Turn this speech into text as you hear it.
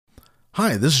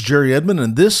Hi, this is Jerry Edmond,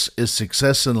 and this is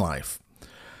Success in Life.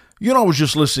 You know, I was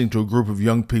just listening to a group of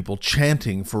young people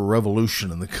chanting for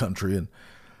revolution in the country, and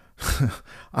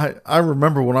I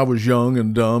remember when I was young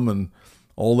and dumb and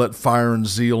all that fire and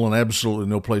zeal and absolutely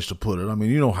no place to put it. I mean,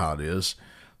 you know how it is.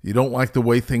 You don't like the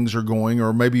way things are going,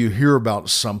 or maybe you hear about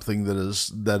something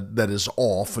that is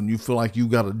off, and you feel like you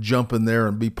got to jump in there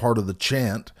and be part of the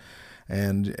chant.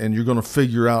 And you're going to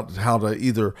figure out how to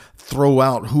either throw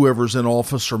out whoever's in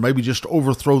office or maybe just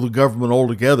overthrow the government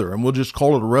altogether, and we'll just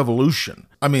call it a revolution.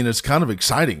 I mean, it's kind of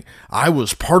exciting. I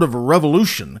was part of a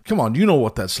revolution. Come on, you know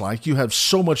what that's like. You have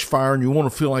so much fire and you want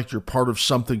to feel like you're part of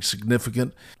something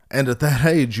significant. And at that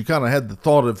age, you kind of had the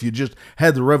thought, if you just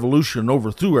had the revolution and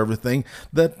overthrew everything,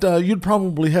 that you'd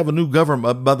probably have a new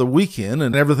government by the weekend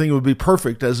and everything would be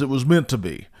perfect as it was meant to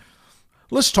be.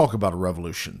 Let's talk about a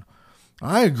revolution.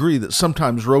 I agree that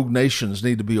sometimes rogue nations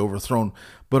need to be overthrown,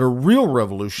 but a real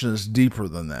revolution is deeper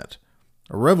than that.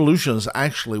 A revolution is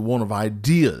actually one of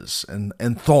ideas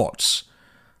and thoughts.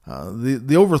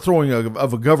 The overthrowing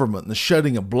of a government and the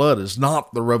shedding of blood is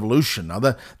not the revolution. Now,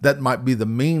 that might be the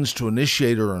means to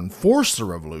initiate or enforce the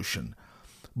revolution,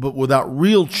 but without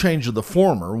real change of the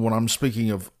former, when I'm speaking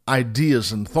of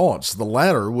ideas and thoughts, the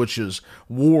latter, which is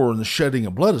war and the shedding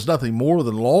of blood, is nothing more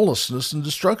than lawlessness and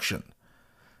destruction.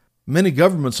 Many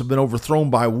governments have been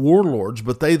overthrown by warlords,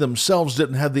 but they themselves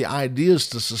didn't have the ideas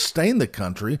to sustain the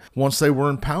country once they were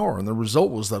in power, and the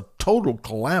result was the total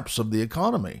collapse of the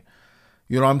economy.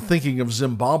 You know, I'm thinking of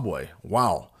Zimbabwe.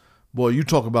 Wow. Boy, you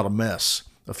talk about a mess.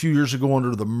 A few years ago,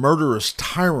 under the murderous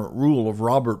tyrant rule of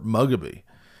Robert Mugabe,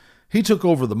 he took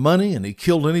over the money and he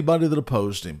killed anybody that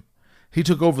opposed him. He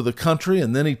took over the country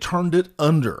and then he turned it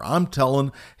under. I'm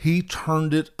telling, he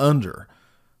turned it under.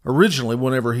 Originally,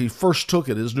 whenever he first took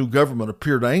it, his new government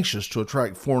appeared anxious to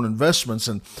attract foreign investments,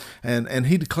 and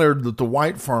he declared that the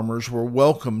white farmers were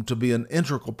welcome to be an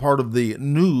integral part of the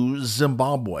new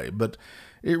Zimbabwe. But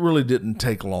it really didn't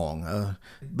take long.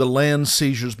 The land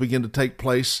seizures began to take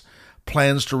place.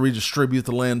 Plans to redistribute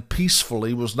the land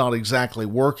peacefully was not exactly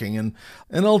working, and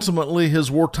ultimately his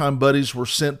wartime buddies were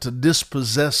sent to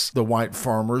dispossess the white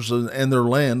farmers and their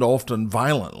land, often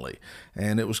violently.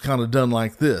 And it was kind of done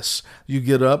like this. You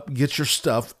get up, get your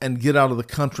stuff, and get out of the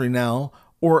country now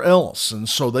or else. And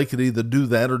so they could either do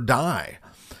that or die.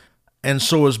 And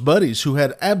so his buddies, who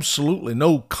had absolutely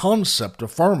no concept of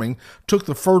farming, took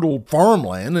the fertile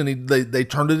farmland and they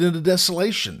turned it into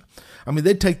desolation. I mean,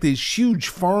 they'd take these huge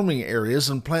farming areas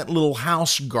and plant little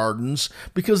house gardens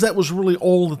because that was really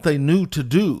all that they knew to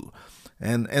do.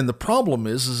 And the problem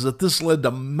is that this led to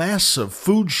massive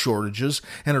food shortages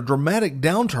and a dramatic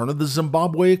downturn of the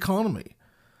Zimbabwe economy.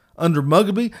 Under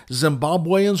Mugabe,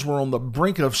 Zimbabweans were on the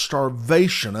brink of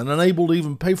starvation and unable to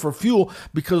even pay for fuel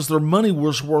because their money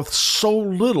was worth so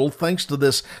little thanks to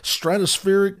this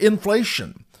stratospheric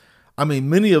inflation. I mean,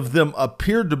 many of them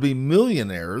appeared to be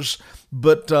millionaires,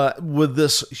 but with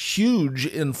this huge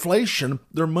inflation,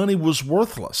 their money was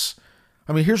worthless.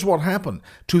 I mean, here's what happened.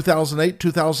 2008,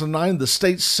 2009, the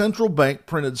state's central bank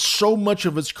printed so much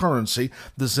of its currency,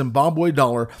 the Zimbabwe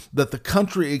dollar, that the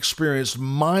country experienced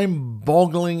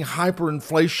mind-boggling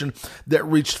hyperinflation that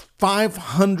reached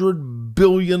 500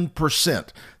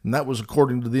 billion%. And that was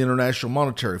according to the International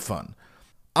Monetary Fund.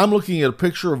 I'm looking at a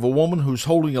picture of a woman who's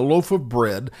holding a loaf of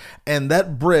bread, and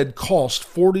that bread cost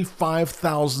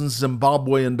 45,000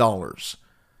 Zimbabwean dollars.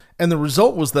 And the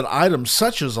result was that items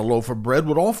such as a loaf of bread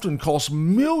would often cost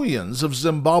millions of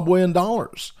Zimbabwean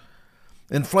dollars.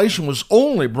 Inflation was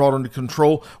only brought under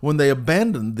control when they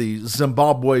abandoned the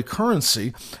Zimbabwe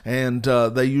currency and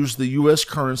they used the U.S.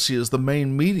 currency as the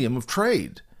main medium of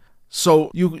trade. So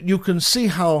you can see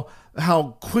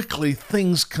how quickly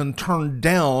things can turn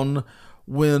down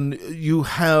when you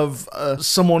have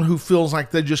someone who feels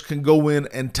like they just can go in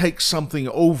and take something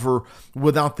over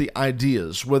without the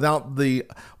ideas, without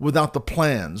the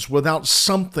plans, without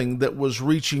something that was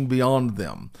reaching beyond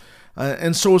them.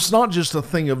 And so it's not just a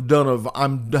thing I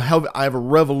have a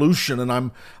revolution and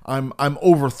I'm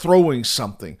overthrowing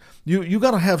something. You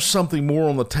got to have something more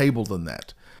on the table than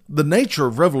that. The nature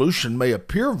of revolution may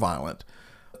appear violent,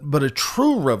 but a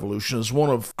true revolution is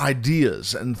one of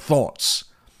ideas and thoughts.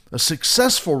 A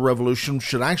successful revolution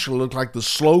should actually look like the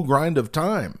slow grind of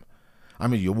time. I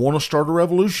mean, you want to start a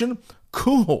revolution?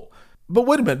 Cool. But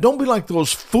wait a minute, don't be like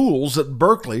those fools at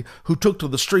Berkeley who took to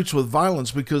the streets with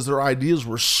violence because their ideas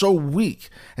were so weak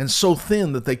and so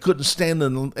thin that they couldn't stand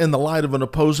in the light of an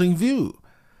opposing view.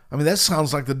 I mean, that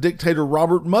sounds like the dictator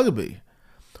Robert Mugabe.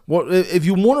 Well, if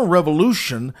you want a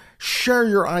revolution, share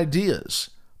your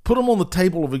ideas. Put them on the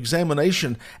table of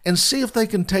examination and see if they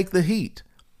can take the heat.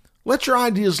 Let your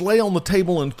ideas lay on the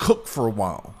table and cook for a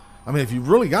while. I mean, if you've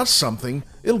really got something,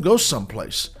 it'll go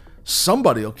someplace.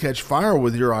 Somebody will catch fire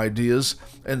with your ideas,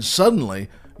 and suddenly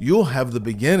you'll have the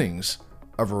beginnings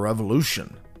of a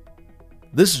revolution.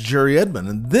 This is Jerry Edmond,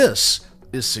 and this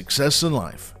is Success in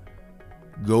Life.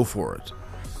 Go for it.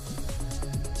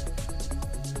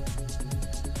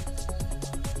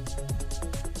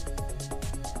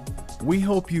 We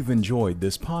hope you've enjoyed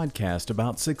this podcast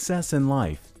about success in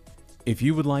life. If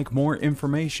you would like more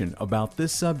information about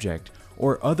this subject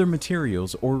or other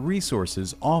materials or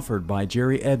resources offered by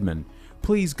Jerry Edmond,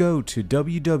 please go to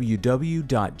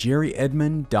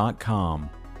www.jerryedmond.com.